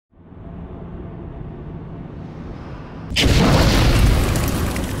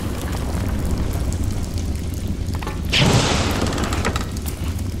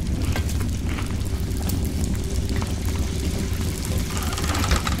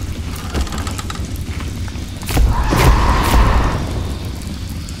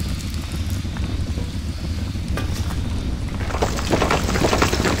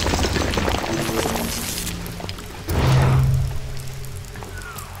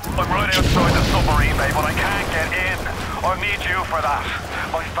I'm right outside the submarine bay, but I can't get in. I'll need you for that.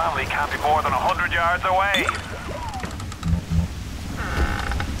 My family can't be more than 100 yards away.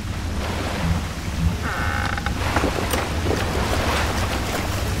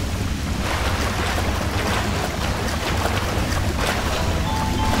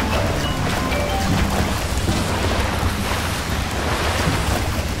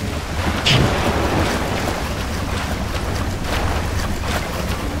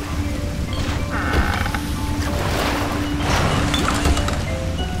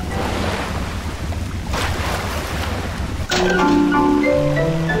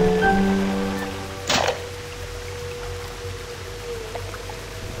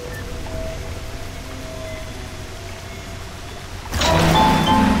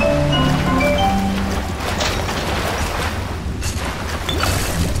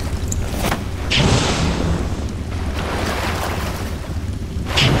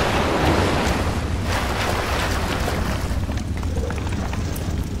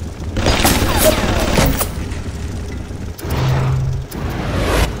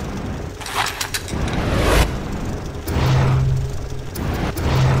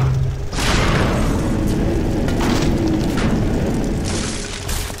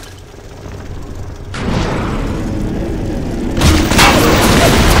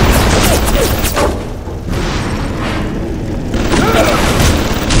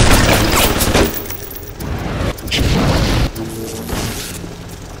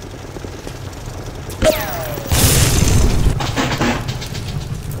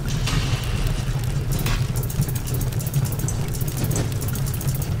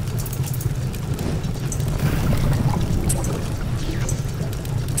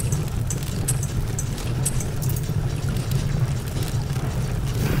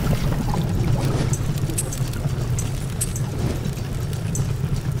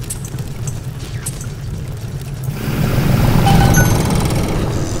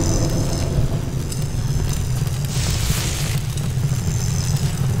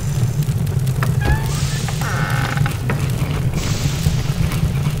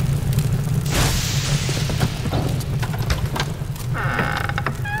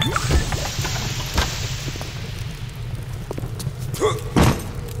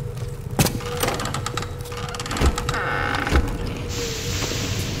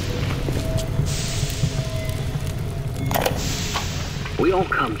 We all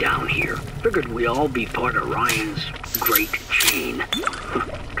come down here. Figured we all be part of Ryan's great chain.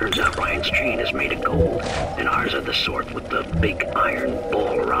 Turns out Ryan's chain is made of gold, and ours are the sort with the big iron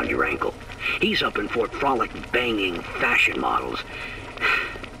ball around your ankle. He's up in Fort Frolic banging fashion models.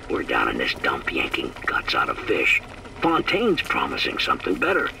 We're down in this dump yanking guts out of fish. Fontaine's promising something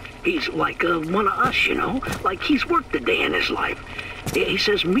better. He's like one of us, you know? Like he's worked a day in his life. He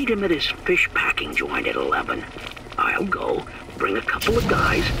says meet him at his fish packing joint at 11. I'll go, bring a couple of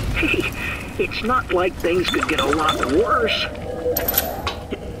guys. Hey, it's not like things could get a lot worse.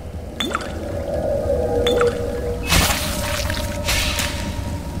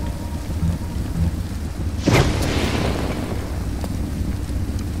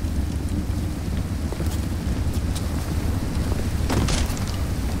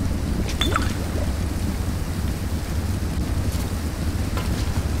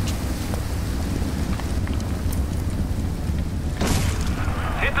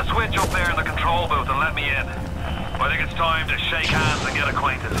 Switch up there in the control booth and let me in. I think it's time to shake hands and get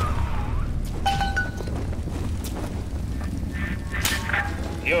acquainted.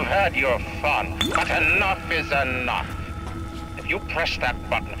 You've had your fun, but enough is enough. If you press that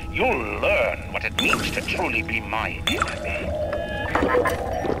button, you'll learn what it means to truly be my enemy.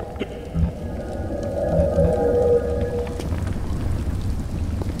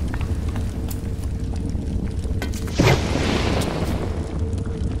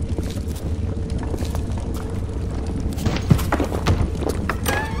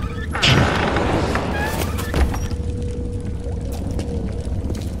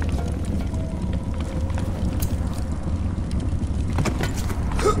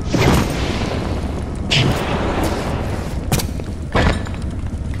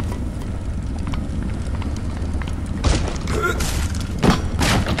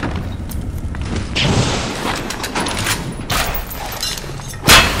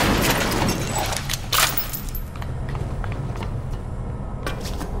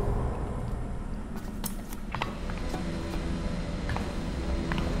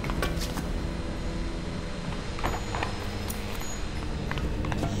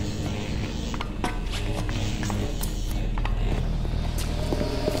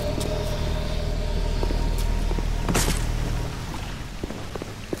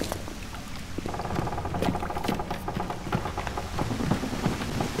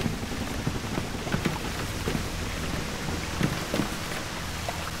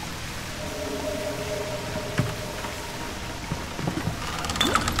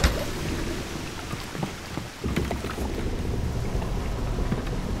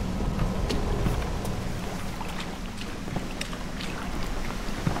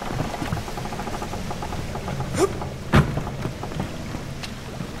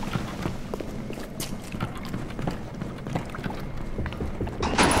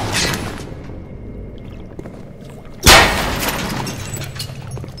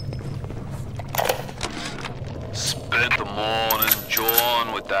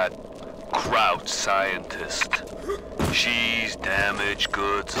 that crowd scientist. She's damaged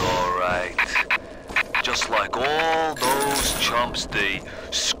goods, all right. Just like all those chumps they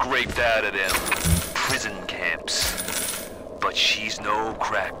scraped out of them prison camps. But she's no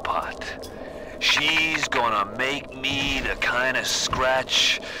crackpot. She's gonna make me the kind of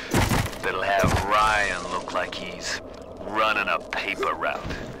scratch that'll have Ryan look like he's running a paper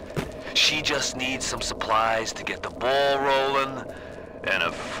route. She just needs some supplies to get the ball rolling and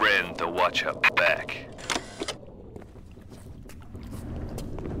a friend to watch her back.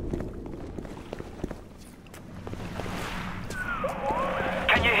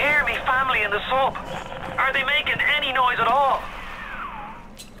 Can you hear me family in the sub? Are they making any noise at all?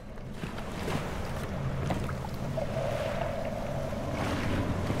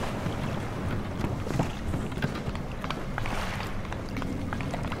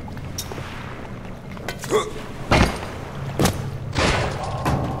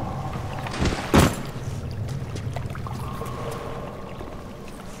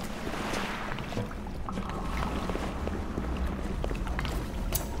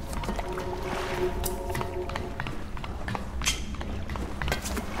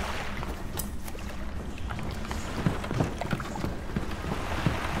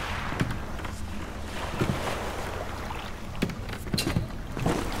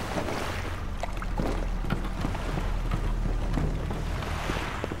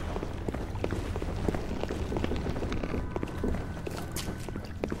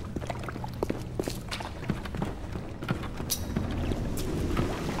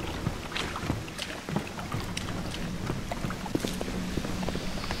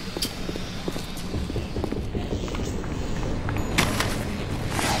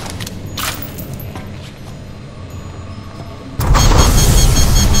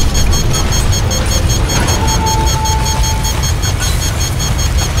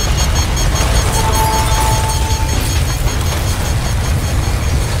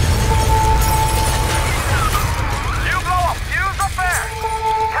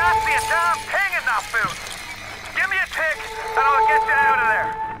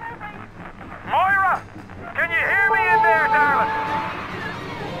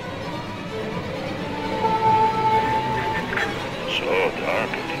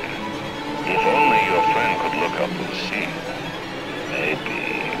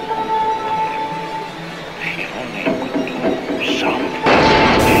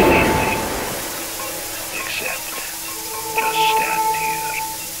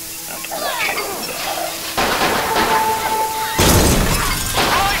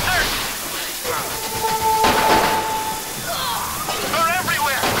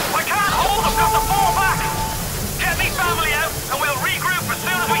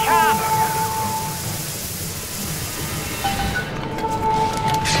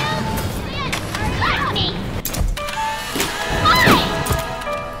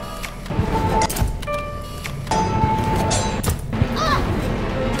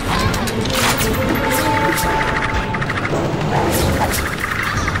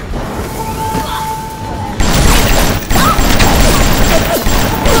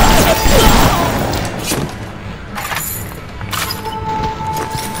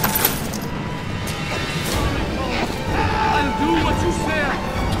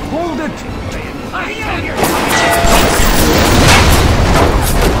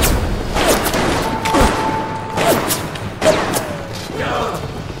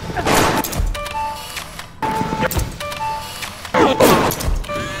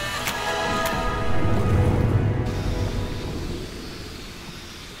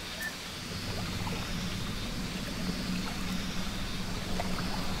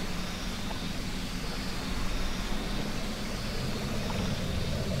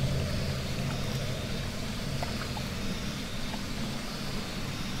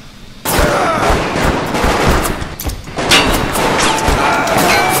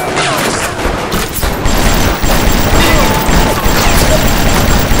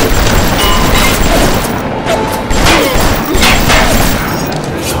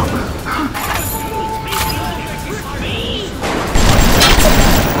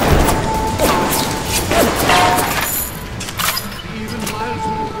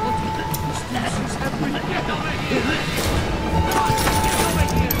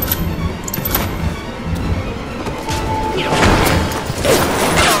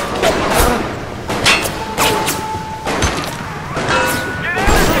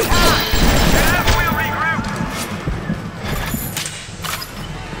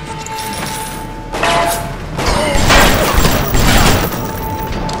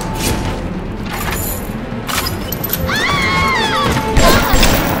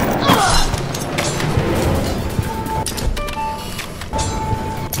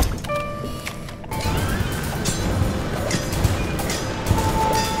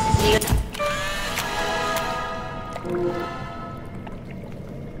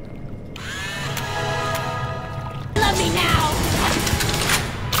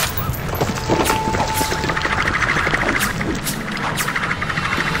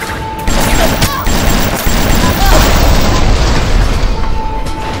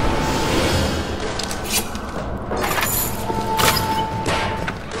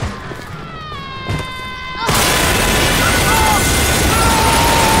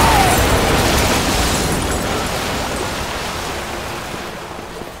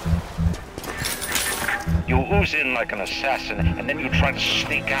 You ooze in like an assassin, and then you try to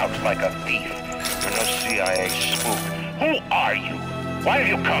sneak out like a thief. You're no CIA spook. Who are you? Why have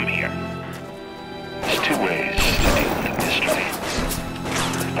you come here? There's two ways to deal with a mystery.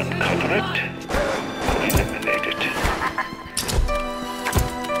 Uncover it, or eliminate it.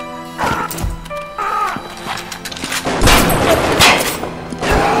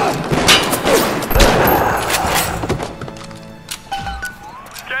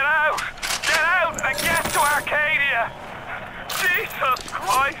 Get out and get to Arcadia! Jesus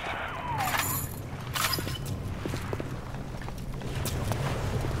Christ!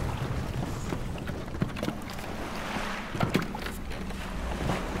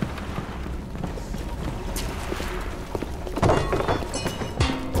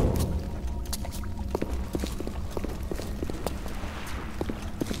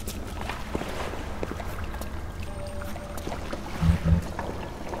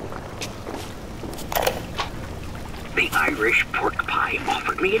 The Irish pork pie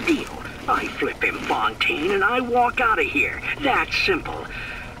offered me a deal. I flip him Fontaine and I walk out of here. That simple.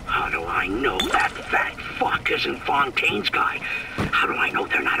 How do I know that fat fuck isn't Fontaine's guy? How do I know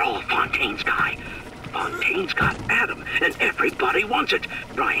they're not all Fontaine's guy? Fontaine's got Adam and everybody wants it.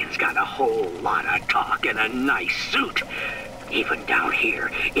 Ryan's got a whole lot of talk and a nice suit. Even down here,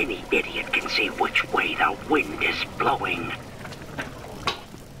 any idiot can see which way the wind is blowing.